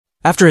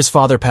After his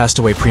father passed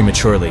away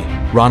prematurely,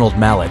 Ronald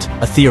Mallett,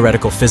 a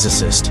theoretical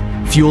physicist,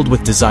 fueled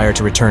with desire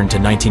to return to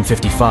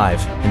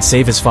 1955 and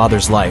save his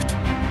father's life,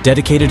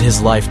 dedicated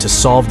his life to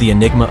solve the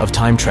enigma of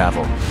time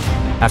travel.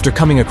 After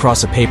coming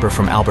across a paper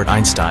from Albert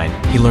Einstein,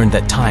 he learned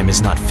that time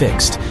is not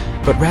fixed,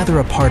 but rather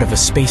a part of a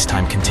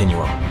space-time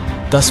continuum,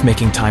 thus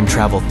making time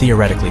travel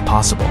theoretically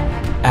possible.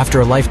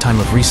 After a lifetime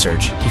of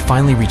research, he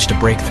finally reached a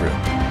breakthrough.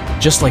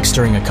 Just like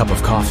stirring a cup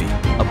of coffee,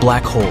 a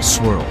black hole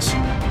swirls.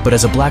 But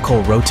as a black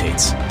hole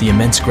rotates, the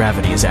immense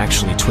gravity is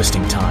actually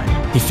twisting time.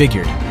 He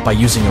figured, by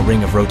using a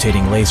ring of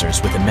rotating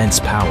lasers with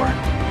immense power,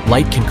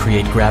 light can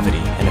create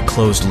gravity in a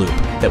closed loop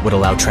that would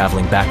allow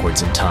traveling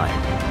backwards in time.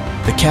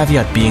 The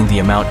caveat being the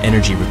amount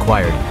energy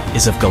required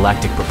is of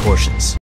galactic proportions.